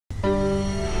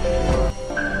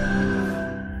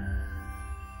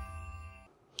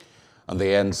The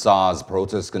EndSARS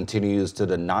protest continues to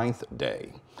the 9th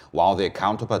day. While their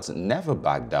counterparts never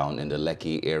backed down in the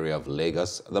Lekki area of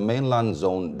Lagos, the mainland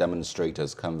zone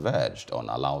demonstrators converged on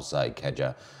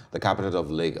Ikeja, the capital of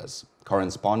Lagos.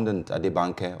 Correspondent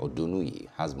Adebanke Odunuyi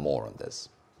has more on this.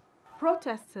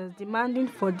 Protesters demanding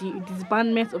for the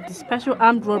disbandment of the Special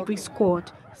Armed Robbery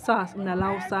Squad, SARS, in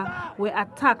Allege were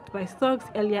attacked by thugs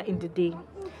earlier in the day.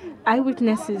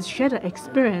 Eyewitnesses shared their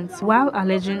experience while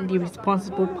alleging the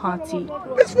responsible party.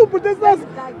 Peaceful protesters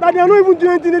that they are not even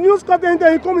doing anything. The news cut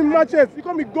anything, you come in matches, you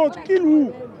come in guns, kill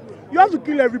who? You have to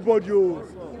kill everybody. Oh.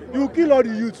 You kill all the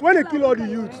youths. When they kill all the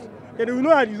youths, then they will know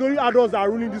that it's only adults that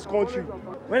are ruling this country.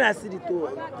 When I see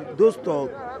those talk,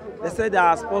 they say they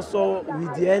are sponsored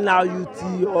with the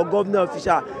NRUT or government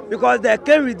official because they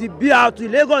came with the BRT,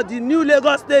 Lagos, the new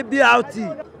Lagos State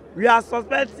BRT. We are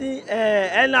suspecting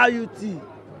NRUT,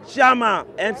 Chairman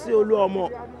MC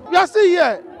Oluomo. We are still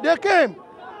here. They came,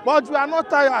 but we are not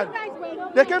tired.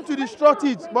 They came to destroy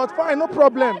it, but fine, no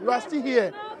problem. We are still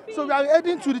here. So we are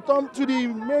heading to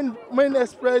the main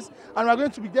express, and we are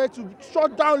going to be there to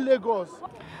shut down Lagos.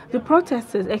 The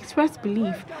protesters expressed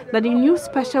belief that the new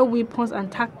Special Weapons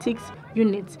and Tactics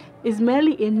Unit is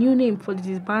merely a new name for the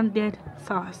disbanded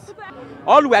SARS.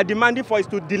 All we are demanding for is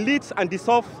to delete and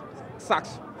dissolve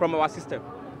SARS from our system.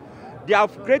 They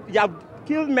have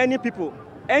killed many people,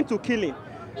 end to killing.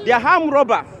 They are armed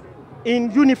robbers in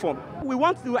uniform. We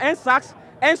want to end SARS,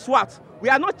 end SWAT. We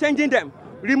are not changing them.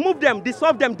 Remove them,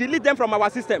 dissolve them, delete them from our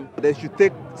system. They should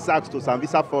take SARS to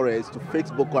Sambisa Forest to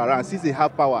fix Boko Haram since they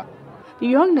have power. The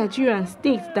young Nigerians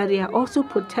state that they are also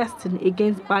protesting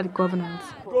against bad governance.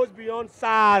 It goes beyond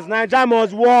SARS. Nigeria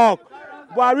must work.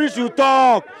 Buhari should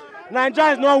talk.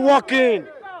 Nigeria is not working.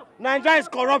 Nigeria is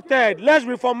corrupted. Let's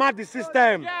reformat the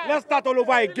system. Let's start all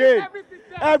over again.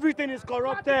 Everything is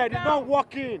corrupted. It's not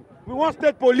working. We want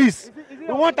state police. We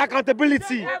want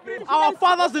accountability. Our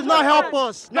fathers did not help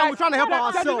us. Now we're trying to help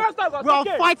ourselves. We are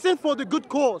fighting for the good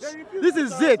cause. This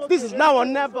is it. This is now or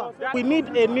never. We need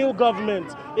a new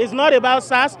government. It's not about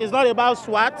SARS. It's not about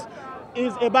SWAT.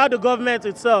 It's about the government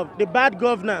itself, the bad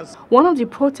governance. One of the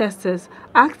protesters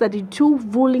asked that the two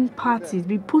ruling parties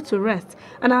be put to rest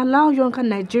and allow younger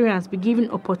Nigerians be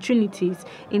given opportunities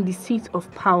in the seat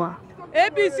of power.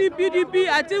 APC, PDP,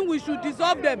 I think we should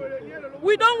dissolve them.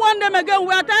 We don't want them again.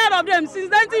 We are tired of them since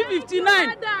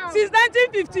 1959. Since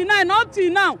 1959 up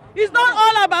till now. It's not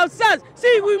all about SARS.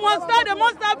 See, we must start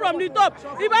from the top.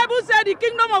 The Bible said the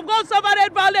kingdom of God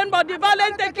suffered violence, but the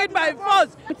violence taken by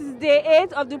force. It is day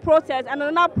 8 of the protest, and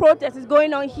another protest is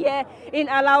going on here in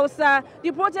Allege.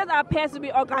 The protest appears to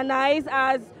be organized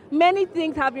as many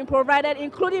things have been provided,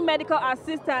 including medical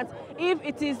assistance if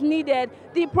it is needed.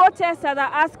 The protesters are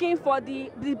asking for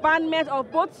the disbandment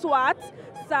of both SWAT,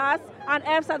 SARS, and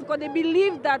EndSARS because they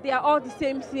believe that they are all the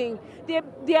same thing.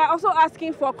 They are also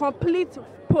asking for complete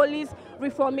police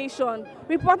reformation.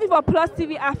 Reporting for Plus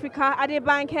TV Africa,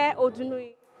 Adebanke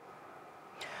Odunuyi.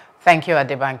 Thank you,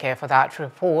 Adebanke, for that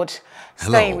report.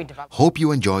 Hello. Hope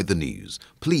you enjoyed the news.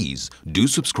 Please do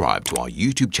subscribe to our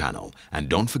YouTube channel and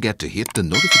don't forget to hit the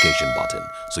notification button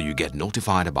so you get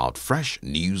notified about fresh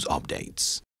news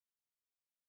updates.